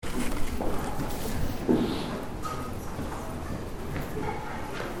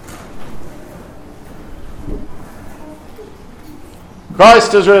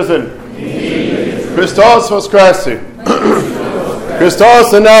Christ is risen. Christos voskreси.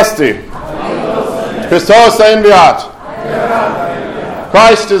 Christos anesti. Christos enviat.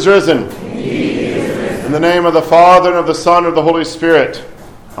 Christ is risen. In the name of the Father, and of the Son, and of the Holy Spirit.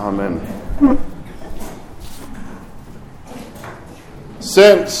 Amen.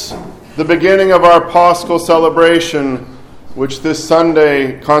 Since the beginning of our Paschal celebration, which this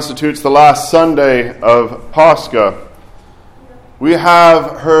Sunday constitutes the last Sunday of Pascha, we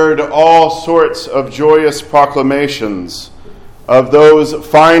have heard all sorts of joyous proclamations of those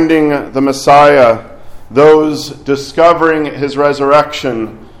finding the Messiah, those discovering his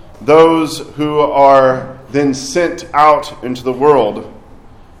resurrection, those who are then sent out into the world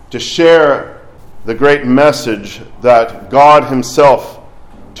to share the great message that God himself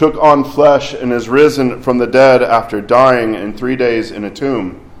took on flesh and is risen from the dead after dying in 3 days in a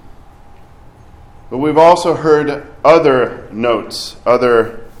tomb. But we've also heard other notes,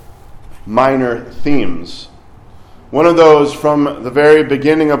 other minor themes. One of those from the very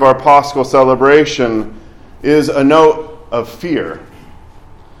beginning of our Paschal celebration is a note of fear.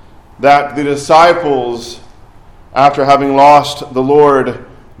 That the disciples, after having lost the Lord,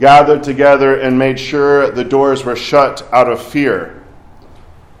 gathered together and made sure the doors were shut out of fear.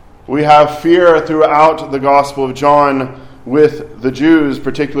 We have fear throughout the Gospel of John with the Jews,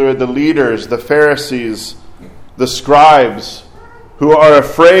 particularly the leaders, the Pharisees, the scribes, who are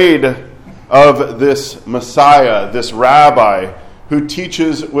afraid of this Messiah, this rabbi, who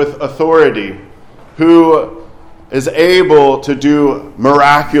teaches with authority, who is able to do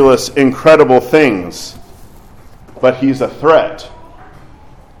miraculous, incredible things. But he's a threat.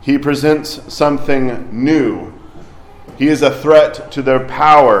 He presents something new. He is a threat to their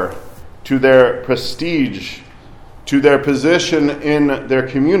power, to their prestige, to their position in their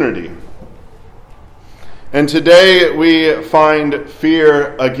community. And today we find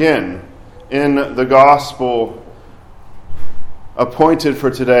fear again in the gospel appointed for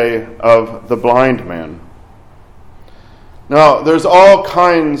today of the blind man. Now, there's all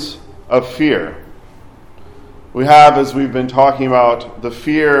kinds of fear. We have, as we've been talking about, the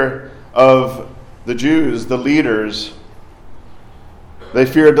fear of the Jews, the leaders. They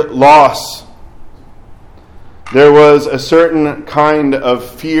feared loss. There was a certain kind of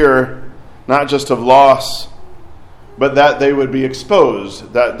fear, not just of loss, but that they would be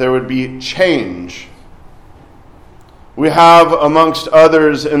exposed, that there would be change. We have, amongst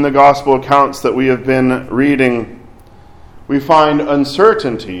others in the gospel accounts that we have been reading, we find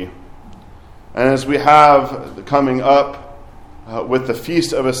uncertainty. And as we have coming up with the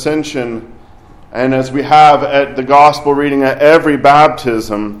Feast of Ascension, and as we have at the gospel reading at every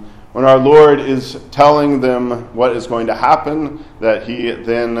baptism, when our Lord is telling them what is going to happen, that he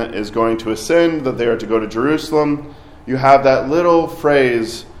then is going to ascend, that they are to go to Jerusalem, you have that little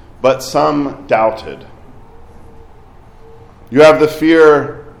phrase, but some doubted. You have the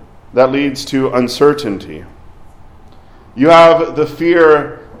fear that leads to uncertainty. You have the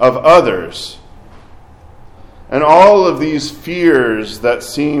fear of others. And all of these fears that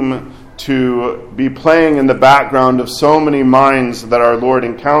seem to be playing in the background of so many minds that our Lord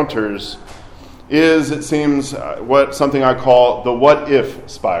encounters is, it seems, something I call the what-if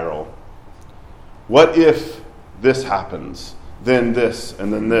spiral. What if this happens? Then this,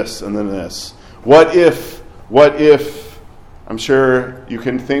 and then this, and then this. What if, I'm sure you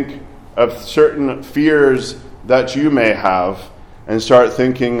can think of certain fears that you may have and start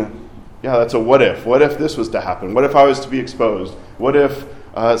thinking, yeah, that's a what if. What if this was to happen? What if I was to be exposed? What if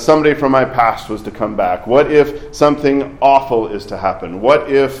somebody from my past was to come back? What if something awful is to happen? What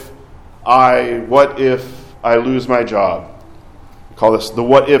if I lose my job? We call this the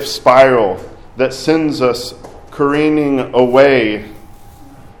what if spiral that sends us careening away,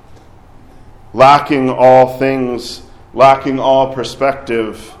 lacking all things, lacking all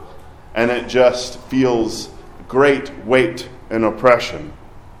perspective, and it just feels great weight and oppression.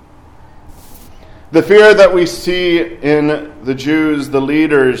 The fear that we see in the Jews, the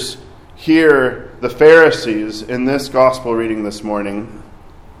leaders here, the Pharisees, in this gospel reading this morning,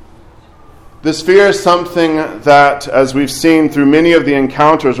 this fear is something that, as we've seen through many of the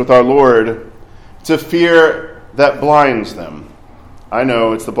encounters with our Lord, it's a fear that blinds them. I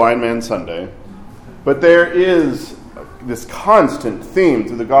know it's the Blind Man Sunday, but there is this constant theme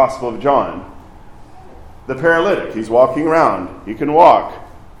through the Gospel of John. The paralytic, he's walking around, he can walk.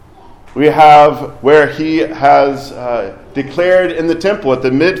 We have where he has declared in the temple at the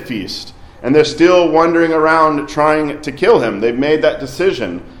mid-feast, and they're still wandering around trying to kill him. They've made that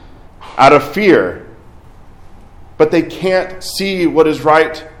decision out of fear, but they can't see what is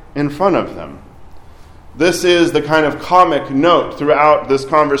right in front of them. This is the kind of comic note throughout this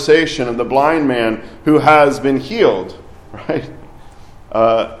conversation of the blind man who has been healed, right?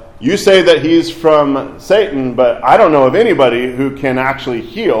 You say that he's from Satan, but I don't know of anybody who can actually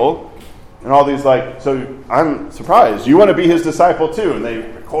heal. And all these so I'm surprised. You want to be his disciple too? And they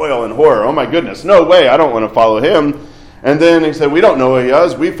recoil in horror. Oh my goodness, no way, I don't want to follow him. And then he said, we don't know who he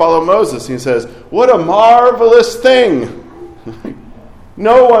is. We follow Moses. And he says, what a marvelous thing.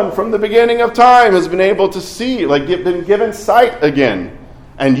 No one from the beginning of time has been able to see, been given sight again.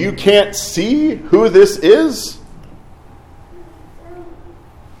 And you can't see who this is?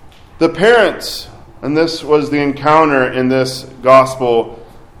 The parents, and this was the encounter in this gospel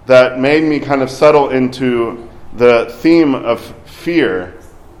that made me kind of settle into the theme of fear.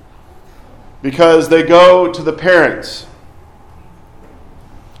 Because they go to the parents,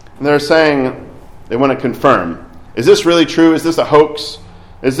 and they're saying, they want to confirm, is this really true? Is this a hoax?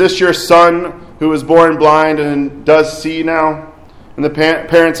 Is this your son who was born blind and does see now? And the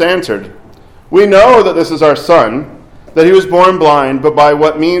parents answered, we know that this is our son, that he was born blind, but by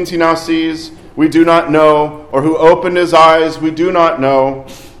what means he now sees, we do not know, or who opened his eyes, we do not know.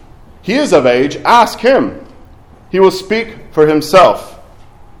 He is of age, ask him. He will speak for himself.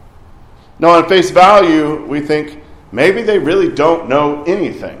 Now, on face value, we think, maybe they really don't know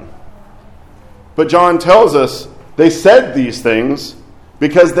anything. But John tells us they said these things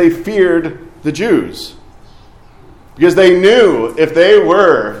because they feared the Jews. Because they knew if they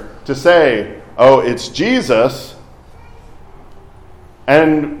were to say, oh, it's Jesus,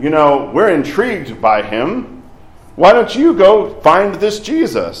 and, we're intrigued by him, why don't you go find this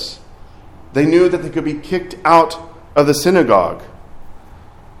Jesus? They knew that they could be kicked out of the synagogue.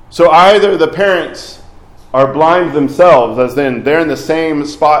 So either the parents are blind themselves, as in they're in the same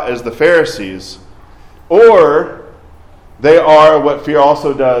spot as the Pharisees, or they are what fear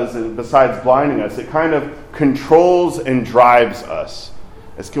also does, and besides blinding us, it kind of controls and drives us.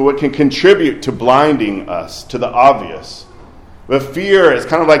 It's what can contribute to blinding us to the obvious. But fear is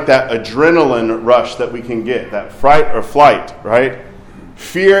kind of like that adrenaline rush that we can get, that fright or flight, right?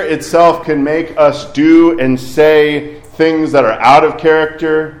 Fear itself can make us do and say things that are out of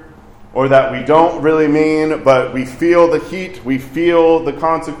character or that we don't really mean, but we feel the heat, we feel the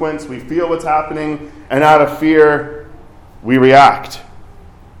consequence, we feel what's happening, and out of fear, we react.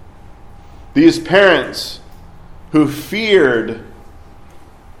 These parents who feared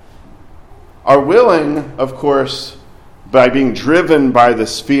are willing, of course, by being driven by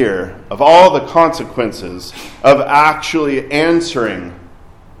this fear of all the consequences of actually answering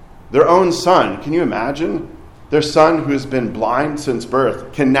their own son. Can you imagine? Their son, who has been blind since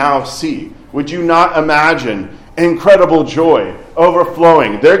birth, can now see. Would you not imagine incredible joy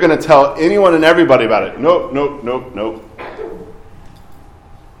overflowing? They're going to tell anyone and everybody about it. Nope.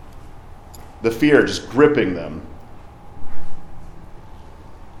 The fear just gripping them.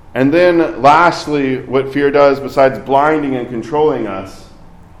 And then, lastly, what fear does, besides blinding and controlling us,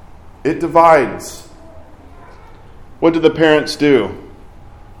 it divides. What did the parents do?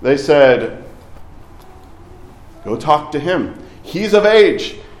 They said, go talk to him. He's of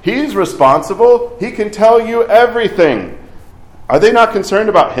age. He's responsible. He can tell you everything. Are they not concerned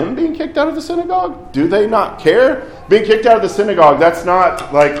about him being kicked out of the synagogue? Do they not care? Being kicked out of the synagogue, that's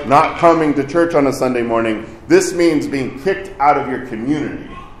not like not coming to church on a Sunday morning. This means being kicked out of your community.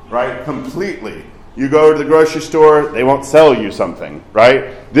 Right? Completely. You go to the grocery store, they won't sell you something,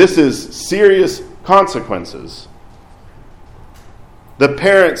 right? This is serious consequences. The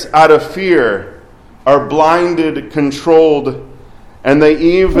parents, out of fear, are blinded, controlled, and they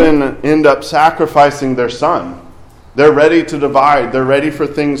even end up sacrificing their son. They're ready to divide. They're ready for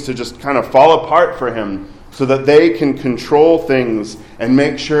things to just kind of fall apart for him so that they can control things and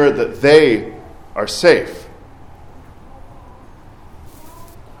make sure that they are safe.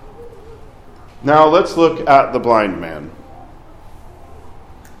 Now let's look at the blind man,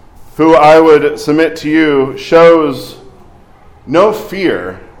 who I would submit to you shows no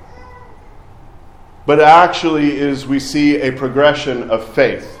fear, but actually is, we see, a progression of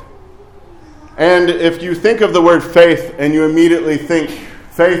faith. And if you think of the word faith and you immediately think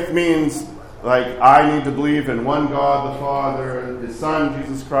faith means like I need to believe in one God, the Father, His Son,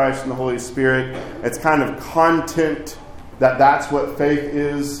 Jesus Christ, and the Holy Spirit, it's kind of content that's what faith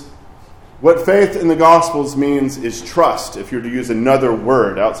is. What faith in the Gospels means is trust, if you're to use another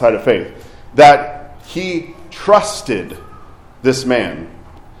word outside of faith. That he trusted this man.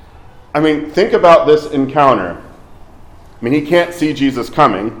 I mean, think about this encounter. I mean, he can't see Jesus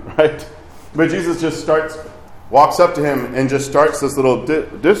coming, right? But Jesus just starts walks up to him and just starts this little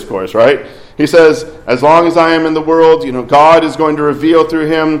discourse, right? He says, as long as I am in the world, God is going to reveal through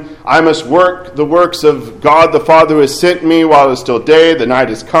him. I must work the works of God the Father who has sent me while it is still day. The night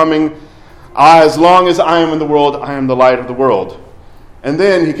is coming. As long as I am in the world, I am the light of the world. And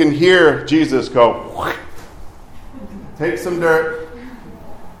then he can hear Jesus go, take some dirt,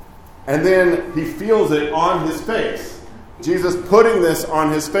 and then he feels it on his face. Jesus putting this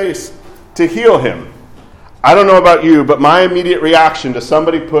on his face to heal him. I don't know about you, but my immediate reaction to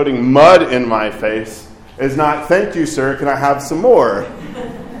somebody putting mud in my face is not, thank you, sir, can I have some more?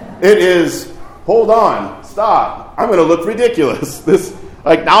 It is, hold on, stop. I'm going to look ridiculous.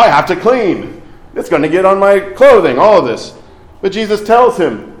 Now I have to clean. It's going to get on my clothing, all of this. But Jesus tells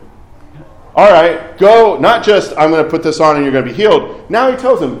him, all right, go, not just I'm going to put this on and you're going to be healed. Now he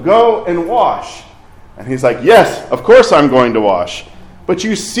tells him, go and wash. And he's like, yes, of course I'm going to wash. But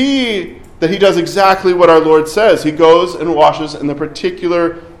you see that he does exactly what our Lord says. He goes and washes in the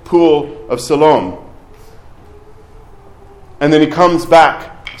particular pool of Siloam. And then he comes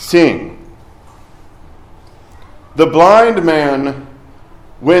back seeing. The blind man,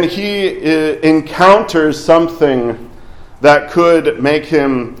 when he encounters something that could make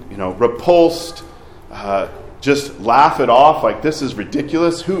him, repulsed, just laugh it off like, this is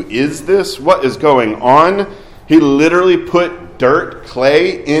ridiculous. Who is this? What is going on? He literally put dirt,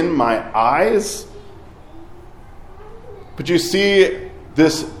 clay in my eyes. But you see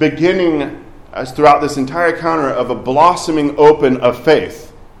this beginning, as throughout this entire encounter, of a blossoming open of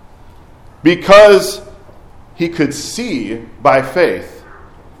faith. Because he could see by faith.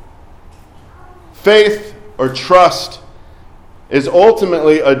 Faith or trust is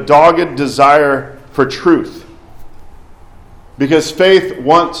ultimately a dogged desire for truth. Because faith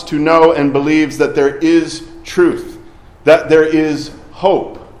wants to know and believes that there is truth, that there is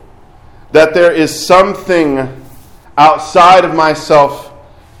hope, that there is something outside of myself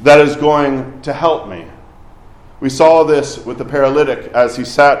that is going to help me. We saw this with the paralytic as he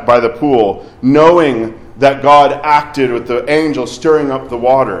sat by the pool, knowing that God acted with the angel stirring up the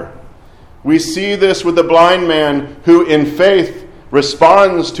water. We see this with the blind man who in faith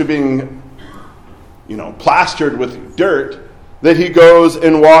responds to being, plastered with dirt, that he goes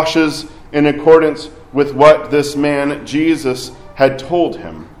and washes in accordance with what this man, Jesus, had told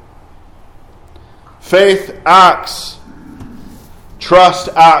him. Faith acts, trust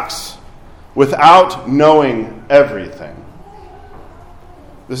acts without knowing everything.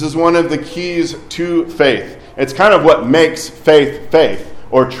 This is one of the keys to faith. It's kind of what makes faith faith,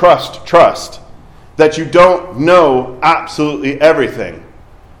 or trust, that you don't know absolutely everything.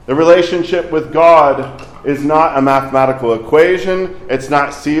 The relationship with God is not a mathematical equation. It's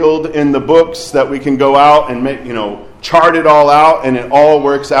not sealed in the books that we can go out and make, chart it all out and it all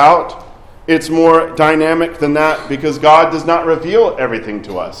works out. It's more dynamic than that because God does not reveal everything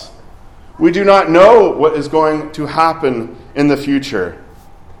to us. We do not know what is going to happen in the future.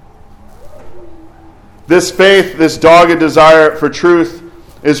 This faith, this dogged desire for truth,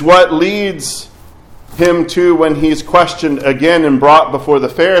 is what leads him to, when he's questioned again and brought before the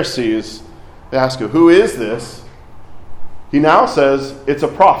Pharisees, they ask him, who is this? He now says, it's a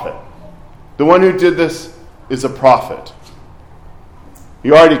prophet. The one who did this is a prophet.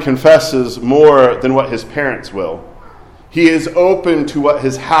 He already confesses more than what his parents will. He is open to what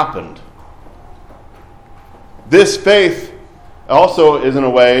has happened. This faith also is, in a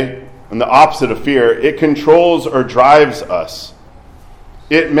way, the opposite of fear. It controls or drives us.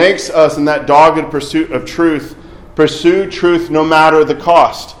 It makes us, in that dogged pursuit of truth, pursue truth no matter the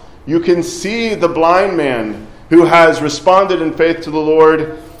cost. You can see the blind man who has responded in faith to the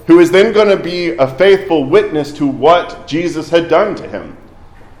Lord, who is then going to be a faithful witness to what Jesus had done to him.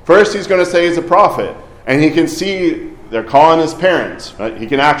 First, he's going to say he's a prophet, and he can see they're calling his parents. Right? He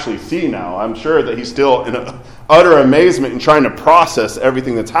can actually see now. I'm sure that he's still in utter amazement and trying to process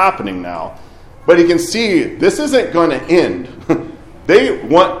everything that's happening now. But he can see this isn't going to end. They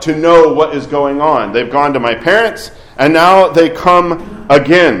want to know what is going on. They've gone to my parents, and now they come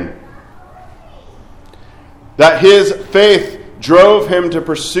again. That his faith drove him to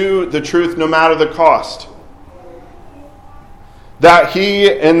pursue the truth no matter the cost. That he,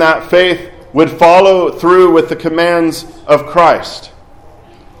 in that faith, would follow through with the commands of Christ.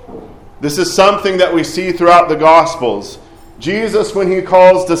 This is something that we see throughout the Gospels. Jesus, when he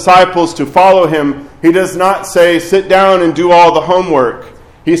calls disciples to follow him, he does not say, sit down and do all the homework.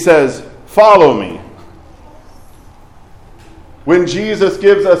 He says, follow me. When Jesus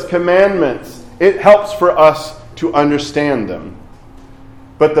gives us commandments, it helps for us to understand them.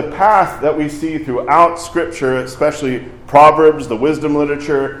 But the path that we see throughout Scripture, especially Proverbs, the wisdom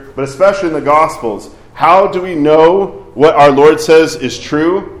literature, but especially in the Gospels, How do we know what our Lord says is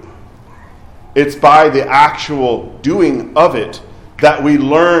true? It's by the actual doing of it that we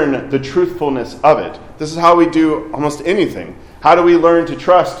learn the truthfulness of it. This is how we do almost anything. How do we learn to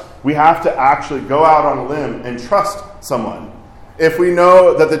trust? We have to actually go out on a limb and trust someone. If we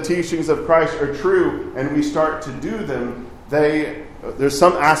know that the teachings of Christ are true and we start to do them, there's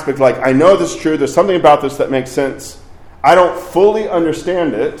some aspect like, I know this is true, there's something about this that makes sense. I don't fully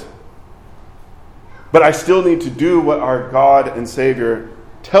understand it, but I still need to do what our God and Savior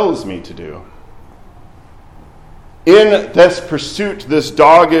tells me to do. In this pursuit, this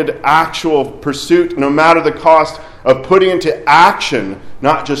dogged, actual pursuit, no matter the cost of putting into action,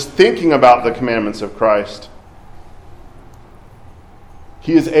 not just thinking about the commandments of Christ,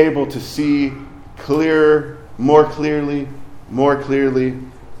 he is able to see clearer, more clearly.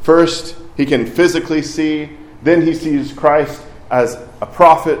 First, he can physically see. Then he sees Christ as a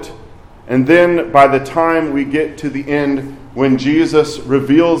prophet. And then by the time we get to the end, when Jesus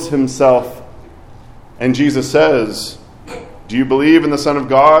reveals himself, and Jesus says, do you believe in the Son of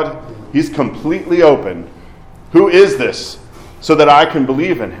God? He's completely open. Who is this? So that I can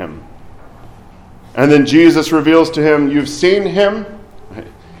believe in him. And then Jesus reveals to him, you've seen him.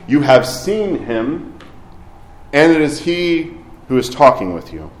 You have seen him. And it is he who is talking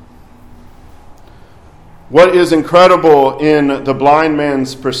with you. What is incredible in the blind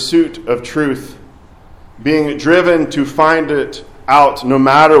man's pursuit of truth, being driven to find it out no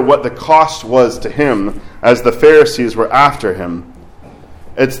matter what the cost was to him, as the Pharisees were after him.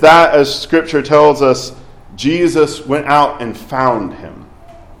 It's that, as Scripture tells us, Jesus went out and found him.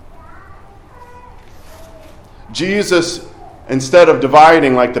 Jesus, instead of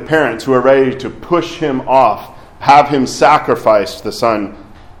dividing like the parents who are ready to push him off, have him sacrifice the son,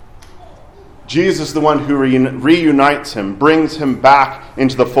 Jesus is the one who reunites him, brings him back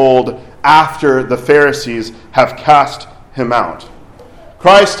into the fold after the Pharisees have cast him out.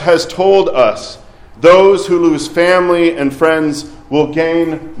 Christ has told us those who lose family and friends will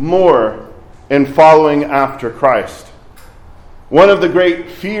gain more in following after Christ. One of the great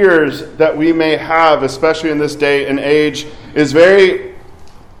fears that we may have, especially in this day and age, is very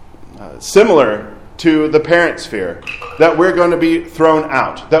similar to the parents' fear, that we're going to be thrown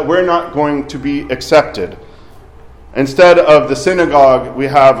out, that we're not going to be accepted. Instead of the synagogue, we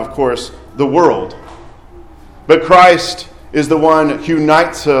have, of course, the world. But Christ is the one who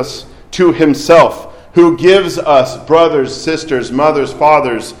unites us to himself, who gives us brothers, sisters, mothers,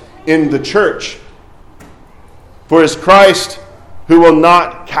 fathers in the church. For it is Christ who will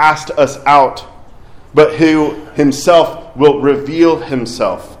not cast us out, but who himself will reveal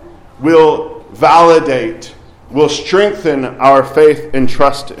himself, will validate, will strengthen our faith and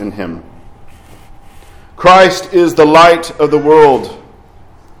trust in him. Christ is the light of the world,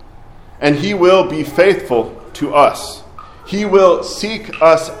 and he will be faithful to us. He will seek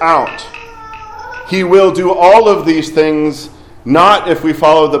us out. He will do all of these things, not if we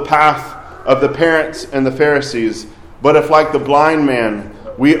follow the path of the parents and the Pharisees, but if, like the blind man,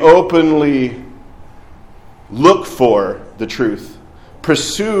 we openly look for the truth,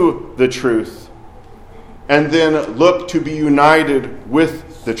 pursue the truth, and then look to be united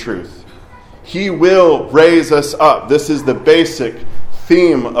with the truth. He will raise us up. This is the basic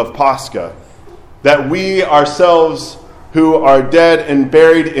theme of Pascha, that we ourselves who are dead and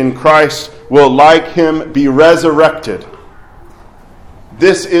buried in Christ will, like him, be resurrected.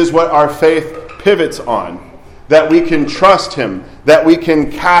 This is what our faith pivots on, that we can trust him, that we can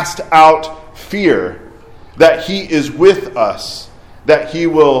cast out fear, that he is with us, that he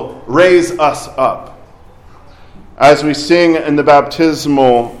will raise us up. As we sing in the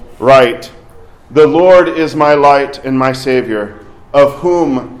baptismal rite, the Lord is my light and my Savior, of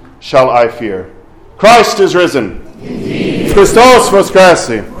whom shall I fear? Christ is risen. Indeed. Christos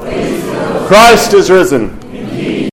voskreси. Christ is risen.